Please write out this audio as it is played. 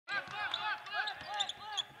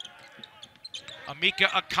Amika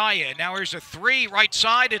Akaya. Now here's a three, right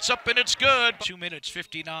side. It's up and it's good. 2 minutes,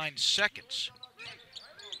 59 seconds.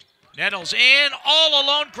 Nettles in, all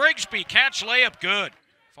alone. Grigsby, catch, layup, good.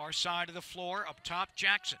 Far side of the floor, up top,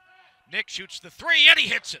 Jackson. Nick shoots the three, and he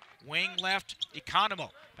hits it. Wing left, Economo.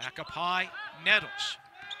 Back up high, Nettles.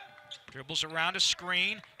 Dribbles around a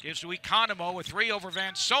screen, gives to Economo. A three over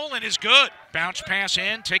Van Solen is good. Bounce pass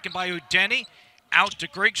in, taken by Udeni. Out to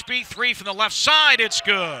Grigsby, three from the left side, it's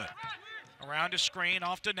good. Around a screen,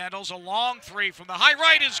 off to Nettles. A long three from the high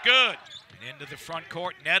right is good. And into the front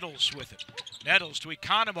court, Nettles with it. Nettles to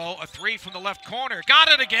Economo, a three from the left corner. Got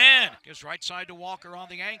it again. Gives right side to Walker on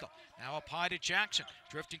the angle. Now up high to Jackson.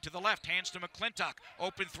 Drifting to the left, hands to McClintock.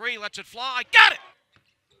 Open three, lets it fly. Got it!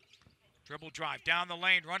 Dribble drive down the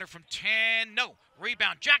lane. Runner from 10. No.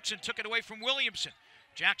 Rebound. Jackson took it away from Williamson.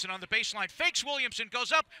 Jackson on the baseline. Fakes Williamson.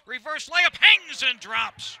 Goes up. Reverse layup. Hangs and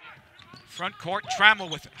drops. Front court, Trammell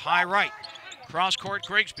with it. High right. Cross court,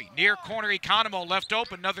 Grigsby. Near corner, Economo left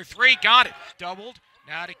open. Another three. Got it. Doubled.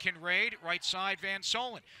 Now to Kinraid. Right side, Van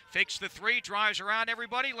Solen. Fakes the three. Drives around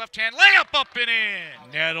everybody. Left hand layup up and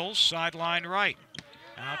in. Nettles, sideline right.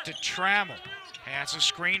 Out to Trammell. Has a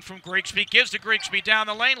screen from Grigsby. Gives to Grigsby down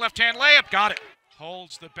the lane. Left hand layup. Got it.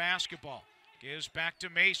 Holds the basketball. Gives back to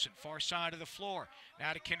Mason. Far side of the floor.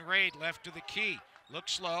 Now to Kinraid. Left to the key.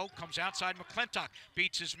 Looks slow. Comes outside McClintock.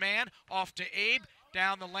 Beats his man. Off to Abe.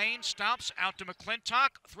 Down the lane, stops, out to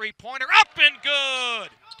McClintock, three-pointer, up and good!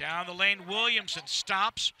 Down the lane, Williamson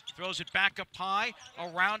stops, throws it back up high,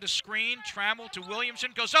 around a screen, Trammell to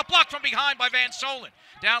Williamson, goes up, blocked from behind by Van Solen.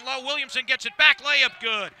 Down low, Williamson gets it back, layup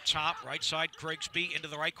good. Top, right side, Grigsby, into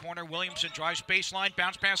the right corner, Williamson drives baseline,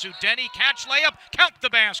 bounce pass Udeni, catch, layup, count the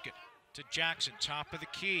basket. To Jackson, top of the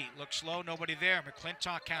key, looks low, nobody there.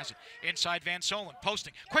 McClintock has it. Inside Van Solen,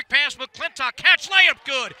 posting. Quick pass, McClintock, catch, layup,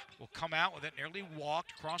 good. Will come out with it, nearly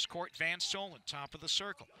walked. Cross court, Van Solen, top of the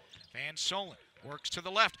circle. Van Solen works to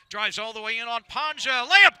the left, drives all the way in on Panja,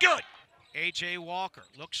 layup, good. A.J. Walker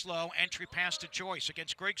looks low, entry pass to Joyce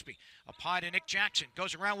against Grigsby. Up high to Nick Jackson,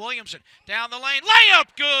 goes around Williamson. Down the lane, layup,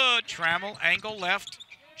 good. Trammell, angle left.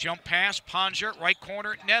 Jump pass, Panja, right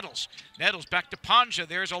corner, Nettles. Nettles back to Panja.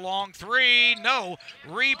 There's a long three. No.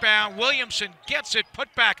 Rebound. Williamson gets it.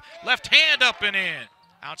 Put back. Left hand up and in.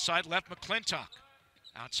 Outside left, McClintock.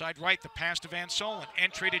 Outside right, the pass to Van Solen.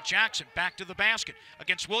 Entry to Jackson. Back to the basket.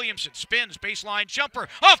 Against Williamson. Spins. Baseline jumper.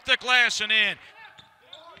 Off the glass and in.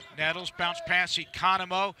 Nettles bounce pass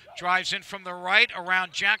Economo. Drives in from the right.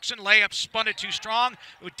 Around Jackson. Layup spun it too strong.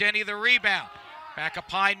 Udeni the rebound. Back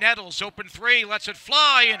up high, Nettles, open three, lets it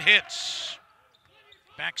fly and hits.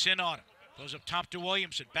 Backs in on him. Goes up top to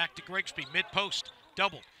Williamson, back to Grigsby, mid-post,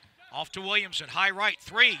 doubled. Off to Williamson, high right,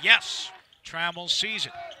 three, yes. Trammell sees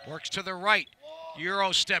it, works to the right.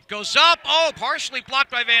 Euro step, goes up, oh, partially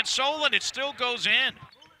blocked by Van Solen, it still goes in.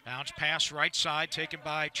 Bounce pass right side, taken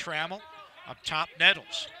by Trammell. Up top,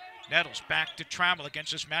 Nettles. Nettles back to Trammell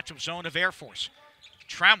against this matchup zone of Air Force.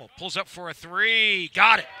 Trammell pulls up for a three,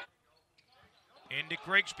 got it. Into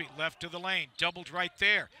Grigsby, left to the lane, doubled right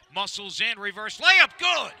there. Muscles in, reverse layup,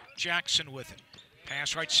 good! Jackson with it.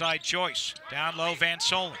 Pass right side, Joyce. Down low, Van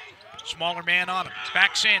Solen. Smaller man on him.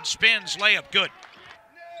 Backs in, spins, layup, good.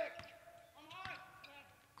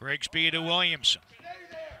 Grigsby to Williamson.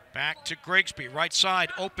 Back to Grigsby, right side,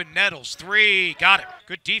 open Nettles, three, got it.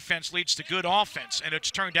 Good defense leads to good offense, and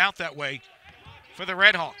it's turned out that way for the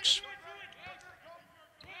Redhawks.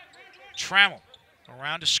 Trammell.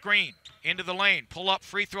 Around a screen, into the lane, pull up,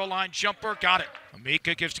 free throw line, jumper, got it.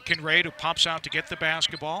 Amika gives to Kinraid, who pops out to get the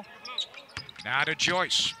basketball. Now to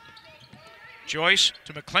Joyce. Joyce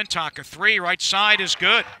to McClintock, a three, right side is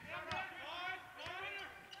good.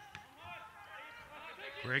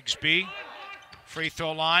 Grigsby, free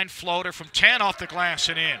throw line, floater from 10 off the glass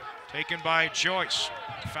and in. Taken by Joyce.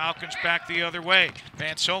 Falcons back the other way.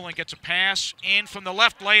 Van Solen gets a pass in from the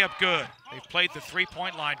left, layup good. They've played the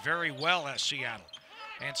three-point line very well as Seattle.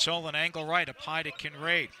 Van Solen angle right, up high to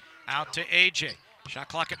Kinraid. Out to A.J. Shot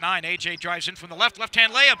clock at 9. A.J. drives in from the left,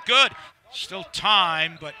 left-hand layup, good. Still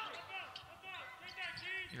time, but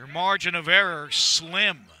your margin of error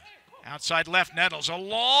slim. Outside left, Nettles. A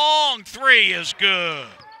long three is good.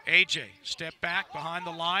 A.J. step back behind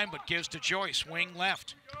the line, but gives to Joyce. Wing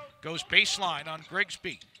left. Goes baseline on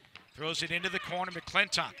Grigsby. Throws it into the corner,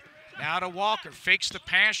 McClintock. Now to Walker. Fakes the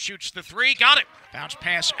pass, shoots the three. Got it. Bounce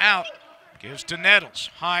pass out. Gives to Nettles.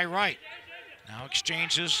 High right. Now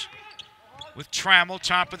exchanges with Trammell.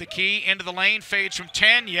 Top of the key. Into the lane. Fades from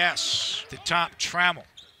 10. Yes. The top, Trammell.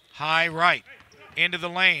 High right. Into the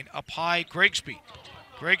lane. Up high, Grigsby.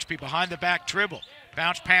 Grigsby behind the back dribble.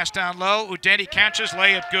 Bounce pass down low. Udeni catches.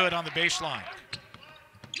 Layup good on the baseline.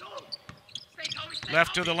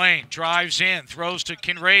 Left of the lane, drives in, throws to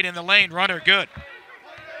Kinraid in the lane, runner good.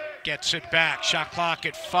 Gets it back, shot clock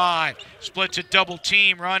at 5. Splits a double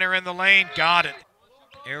team, runner in the lane, got it.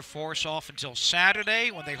 Air Force off until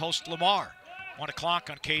Saturday when they host Lamar. 1 o'clock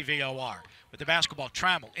on KVOR. With the basketball,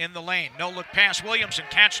 Trammell in the lane. No look pass, Williamson,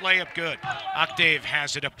 catch, layup, good. Octave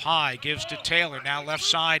has it up high, gives to Taylor. Now left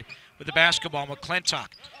side with the basketball, McClintock.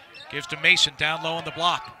 Gives to Mason, down low on the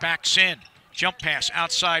block. Backs in, jump pass,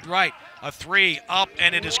 outside right. A 3 up,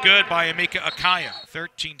 and it is good by Emeka Akaya.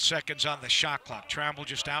 13 seconds on the shot clock. Trammell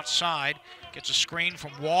just outside. Gets a screen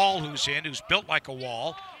from Wall, who's built like a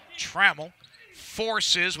wall. Trammell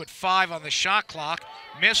forces with 5 on the shot clock.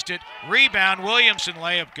 Missed it. Rebound, Williamson,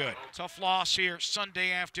 layup good. Tough loss here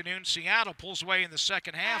Sunday afternoon. Seattle pulls away in the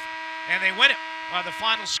second half, and they win it by the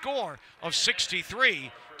final score of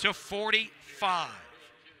 63-45.